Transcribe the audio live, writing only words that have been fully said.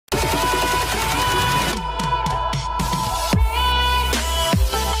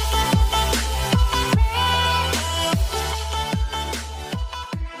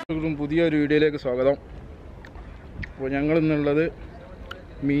എല്ലാവർക്കും പുതിയൊരു വീഡിയോയിലേക്ക് സ്വാഗതം. അപ്പോൾ ഞങ്ങൾ ഇന്നുള്ളത്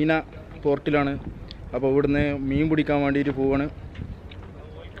മീന പോർട്ടിലാണ്. അപ്പോൾ ഇവിടുന്ന് മീൻ പിടിക്കാൻ വേണ്ടിയിട്ട് പോവാണ്.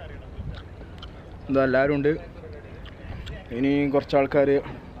 എന്താ എല്ലാവരും ഉണ്ട്. ഇനി കുറച്ച് ആൾക്കാർ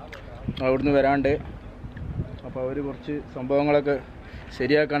അവിടുന്ന് വരാണ്ട്. അപ്പോൾ അവർ കുറച്ച് സംഭവങ്ങളൊക്കെ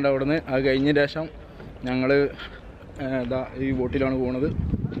ശരിയാക്കാണ്ട് അവിടുന്ന്. അത് കഴിഞ്ഞ ശേഷം ഞങ്ങൾ ഈ ബോട്ടിലാണ് പോകുന്നത്.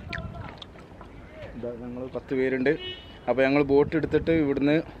 ഞങ്ങൾ 10 പേരുണ്ട്. അപ്പോൾ ഞങ്ങൾ ബോട്ട് എടുത്തിട്ട്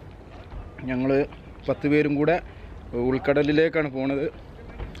ഇവിടുന്ന് ഞങ്ങൾ 10 പേരും കൂടെ ഉൾക്കടലിലേക്കാണ് പോകുന്നത്.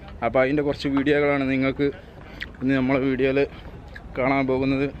 അപ്പോൾ അതിൻ്റെ കുറച്ച് വീഡിയോകളാണ് നിങ്ങൾക്ക് ഇന്ന് നമ്മളെ വീഡിയോയിൽ കാണാൻ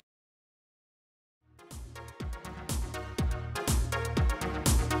പോകുന്നത്.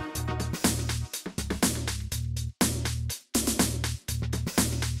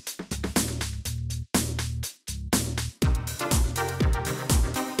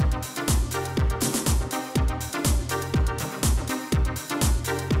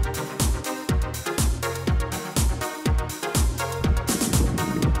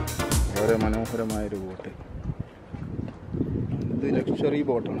 വളരെ മനോഹരമായൊരു ബോട്ട്. ഇത് ലക്ഷറി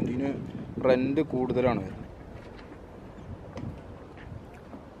ബോട്ടാണ്. ഇതിന് റെൻറ്റ് കൂടുതലാണ് വരുന്നത്.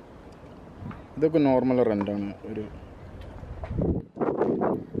 ഇതൊക്കെ നോർമൽ റെൻ്റാണ്.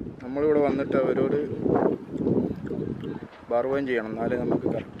 നമ്മളിവിടെ വന്നിട്ട് അവരോട് ബാർഗൈൻ ചെയ്യണം, എന്നാലേ നമുക്ക്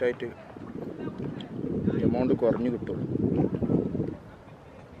കറക്റ്റായിട്ട് എമൗണ്ട് കുറഞ്ഞ് കിട്ടുള്ളൂ.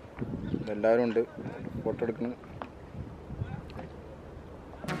 എല്ലാവരും ഉണ്ട് ഫോട്ടോ എടുക്കണം.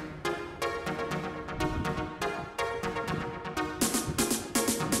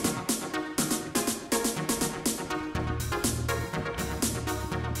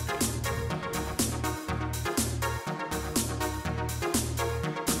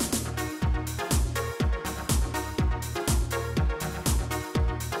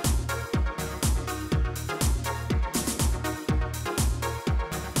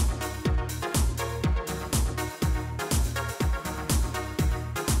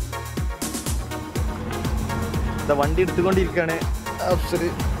 വണ്ടി എടുത്തുകൊണ്ടിരിക്കുകയാണ്.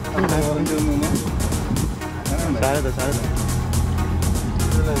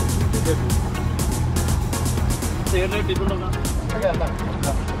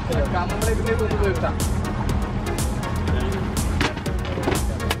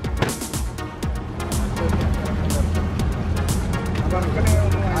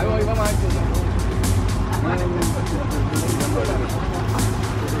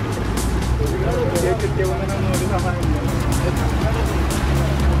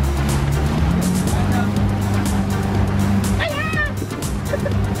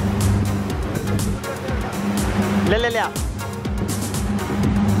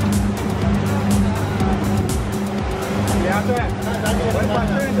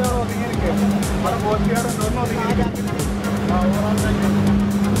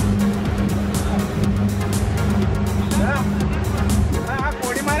 ഇല്ല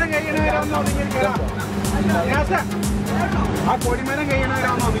കൊടിമരം കഴിയണവരാന്ന് ഒതുങ്ങിയിരിക്കുക. ആ കൊടിമരം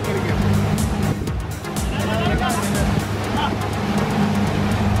കഴിയണവരാന്ന് ഒതുങ്ങിയിരിക്കുക.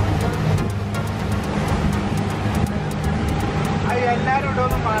 എല്ലാരും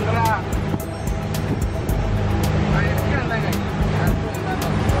ഉണ്ടോന്ന് മാത്ര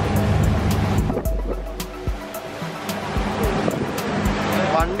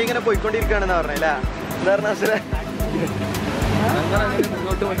വണ്ടി ഇങ്ങനെ പോയിക്കൊണ്ടിരിക്കുകയാണെന്ന് പറഞ്ഞല്ലേ? എന്താ പറഞ്ഞ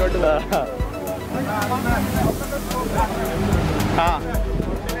മുന്നോട്ട്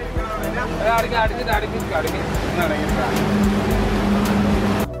അടങ്ങി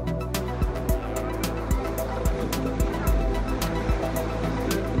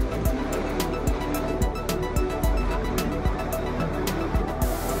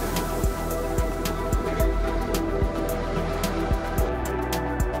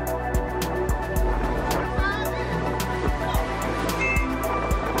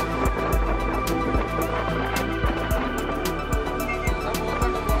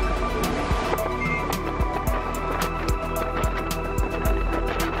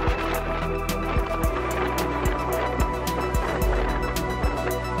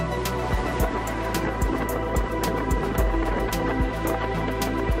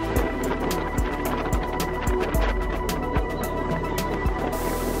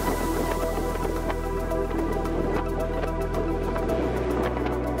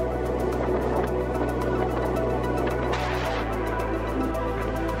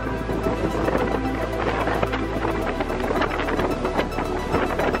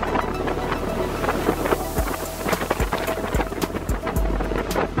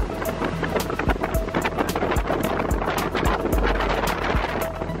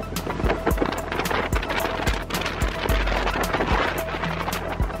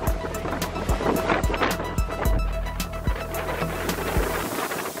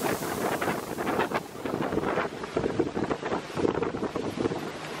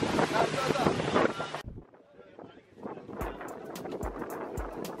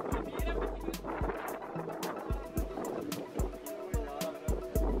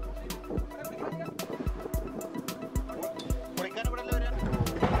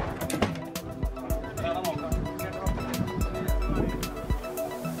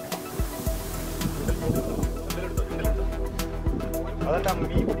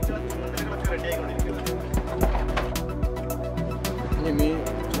മീൻ പിടിക്കാൻ റെഡി ആയിക്കൊണ്ടിരിക്കുന്നത്. ഇനി മീൻ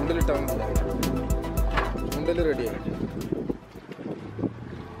ചൂണ്ടലിട്ടാൽ മതി. ചൂണ്ടൽ റെഡിയായി.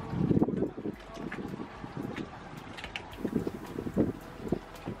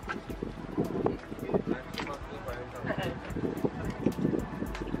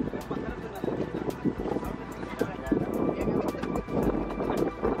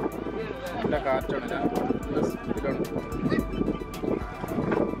 നല്ല കാറ്റാണ്. ഞാൻ നല്ല സ്പീഡിലാണ്.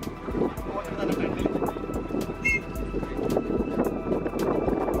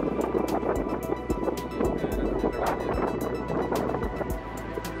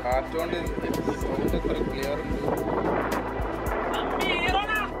 കാറ്റുകൊണ്ട് സൗണ്ട് എത്ര ക്ലിയർ ഉണ്ട്.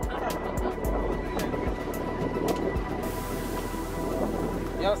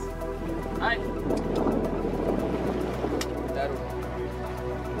 യെസ് എല്ലാവരും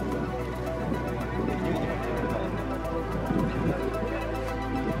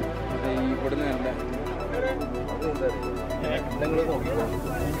ഇവിടുന്ന് തന്നെ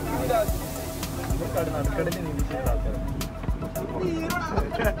നടുക്കടലിൽ നീന്തിച്ചിട്ടുള്ള ആൾക്കാരാണ്.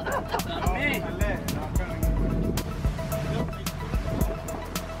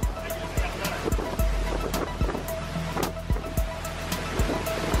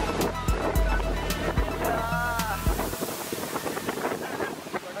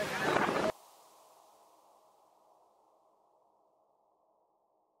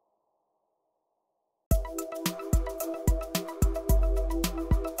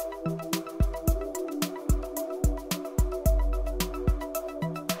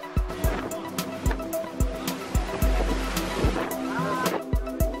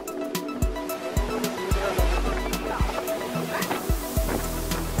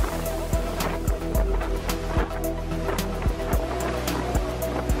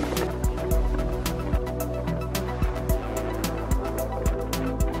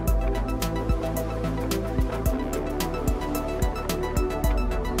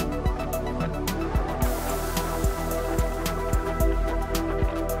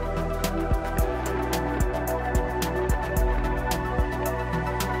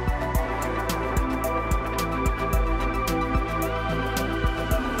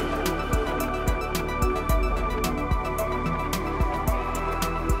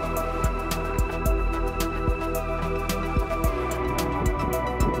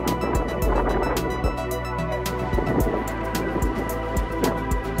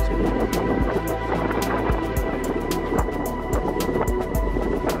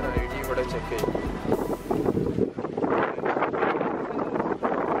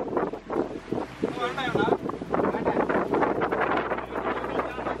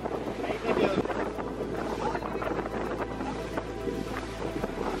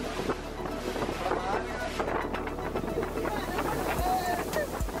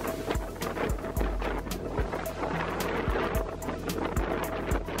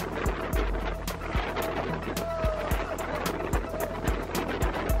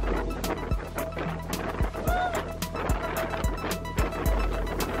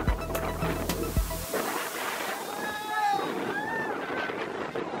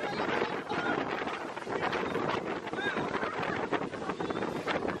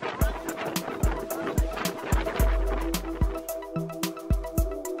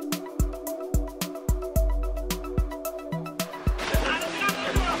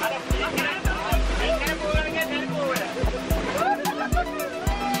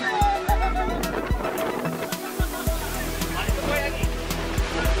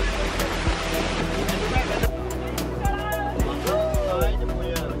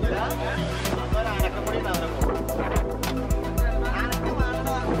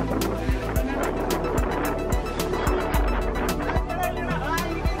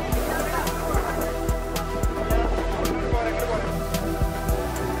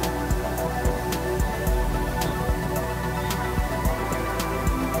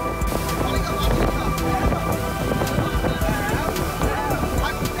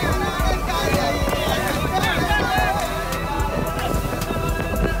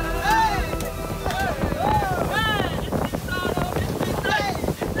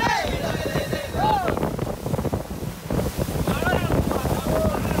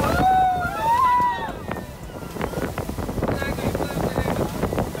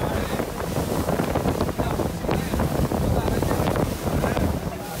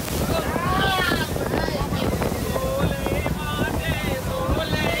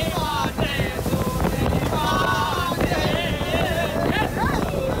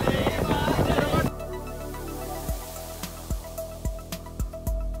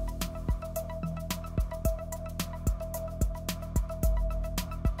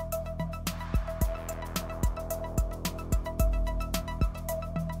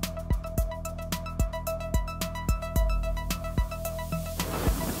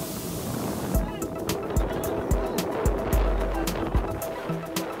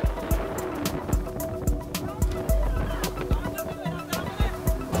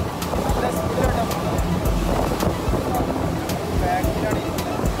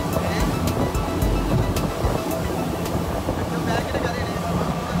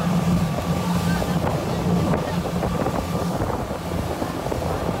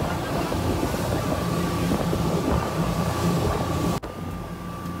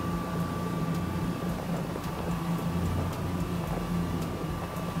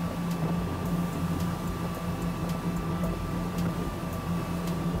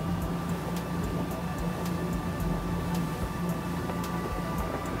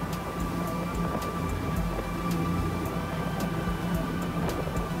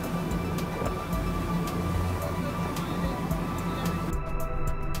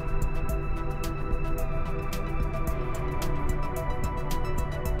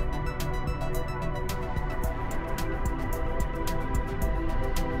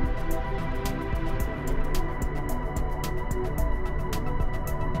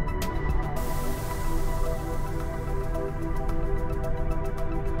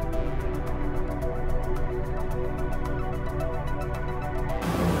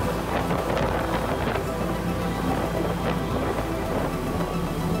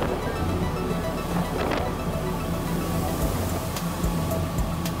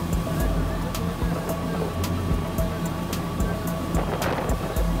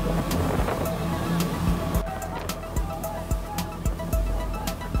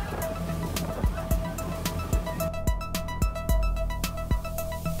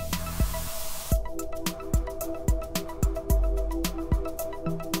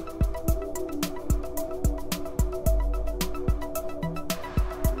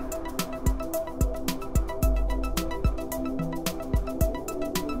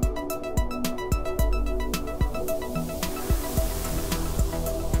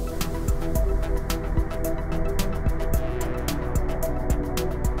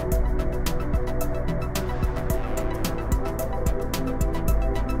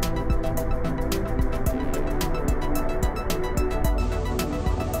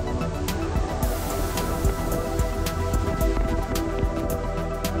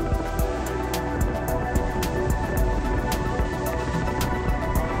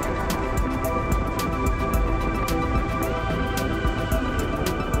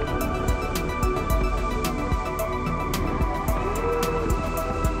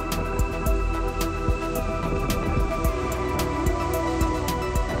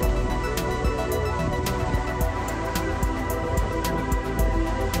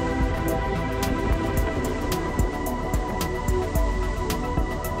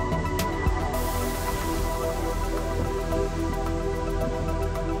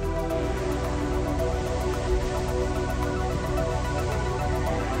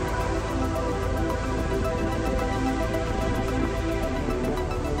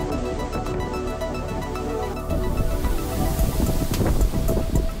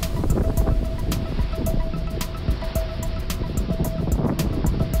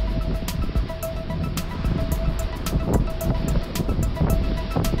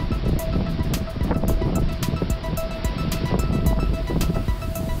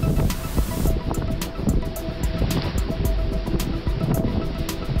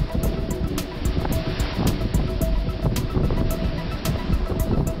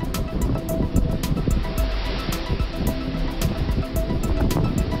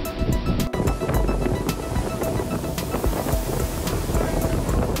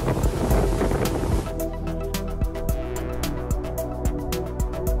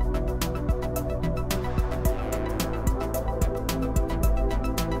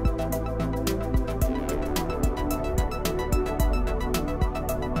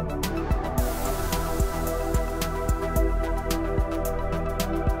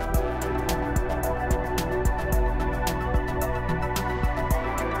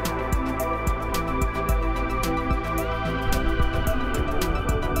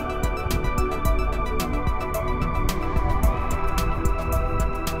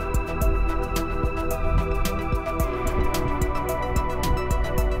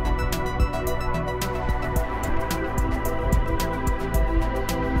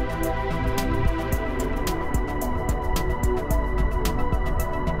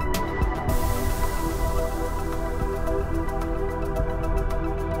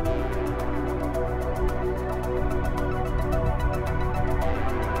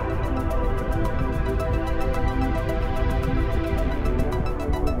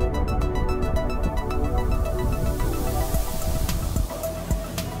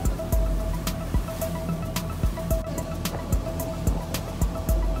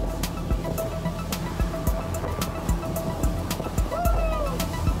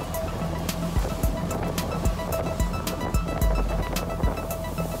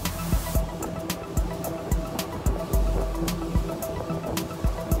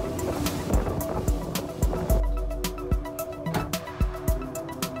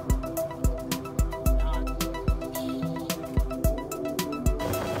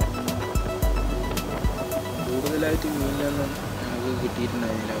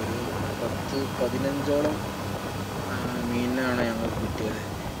 കിട്ടിയിട്ടുണ്ടായിരുന്നില്ല. ഒരു 10-15ഓളം മീനിനാണ് ഞങ്ങൾക്ക് കിട്ടിയത്.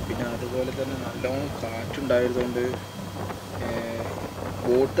 പിന്നെ അതുപോലെ തന്നെ നല്ലോണം കാറ്റുണ്ടായതുകൊണ്ട്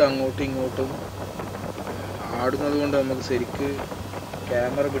ബോട്ട് അങ്ങോട്ടും ഇങ്ങോട്ടും ആടുന്നത് കൊണ്ട് നമുക്ക് ശരിക്ക്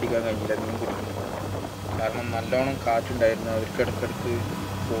ക്യാമറ പിടിക്കാൻ കഴിഞ്ഞില്ല മീൻ പിടിക്കുന്നത്. കാരണം നല്ലോണം കാറ്റുണ്ടായിരുന്നു. അവർക്ക് ഇടയ്ക്കിടയ്ക്ക്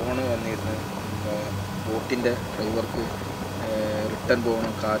ഫോണ് വന്നിരുന്നു, ബോട്ടിൻ്റെ ഡ്രൈവർക്ക് റിട്ടേൺ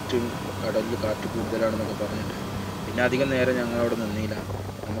പോകണം, കടലിൽ കാറ്റ് കൂടുതലാണെന്നൊക്കെ പറഞ്ഞിട്ട്. പിന്നെ അധികം നേരം ഞങ്ങൾ അവിടെ നിന്നില്ല,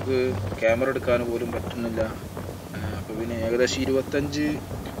 നമുക്ക് ക്യാമറ എടുക്കാൻ പോലും പറ്റുന്നില്ല. അപ്പോൾ പിന്നെ ഏകദേശം 25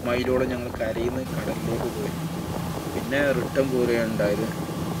 മൈലോളം ഞങ്ങൾ കരയിൽ നിന്ന് കടലിലേക്ക് പോയി. പിന്നെ റിട്ടേൺ പോരുകയാണ് ഉണ്ടായത്.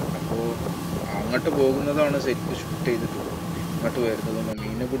 അപ്പോൾ അങ്ങോട്ട് പോകുന്നതാണ് ശരിക്കും ഷൂട്ട് ചെയ്തിട്ടുള്ളത്. അങ്ങോട്ട് വരുന്നതൊന്നും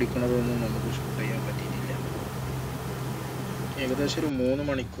മീനെ പിടിക്കുന്നതൊന്നും നമുക്ക് ഷൂട്ട് ചെയ്യാൻ പറ്റിയിട്ടില്ല. ഏകദേശം ഒരു 3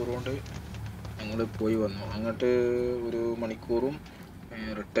 മണിക്കൂർ കൊണ്ട് ഞങ്ങൾ പോയി വന്നു. അങ്ങോട്ട് 1 മണിക്കൂറും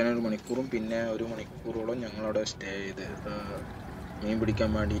റിട്ടേൺ 1 മണിക്കൂറും പിന്നെ 1 മണിക്കൂറോളം ഞങ്ങളവിടെ സ്റ്റേ ചെയ്ത് മീൻ പിടിക്കാൻ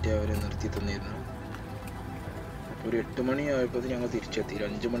വേണ്ടിയിട്ട് അവർ നിർത്തി തന്നിരുന്നു. അപ്പോൾ ഒരു 8 മണി ആയപ്പോൾ ഞങ്ങൾ തിരിച്ചെത്തി.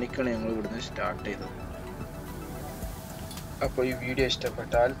 5 മണിക്കാണ് ഞങ്ങൾ ഇവിടുന്ന് സ്റ്റാർട്ട് ചെയ്തത്. അപ്പോൾ ഈ വീഡിയോ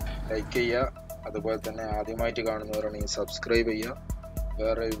ഇഷ്ടപ്പെട്ടാൽ ലൈക്ക് ചെയ്യുക, അതുപോലെ തന്നെ ആദ്യമായിട്ട് കാണുന്നവരാണെങ്കിൽ സബ്സ്ക്രൈബ് ചെയ്യുക.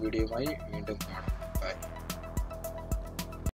 വേറെ വീഡിയോയുമായി വീണ്ടും കാണാം.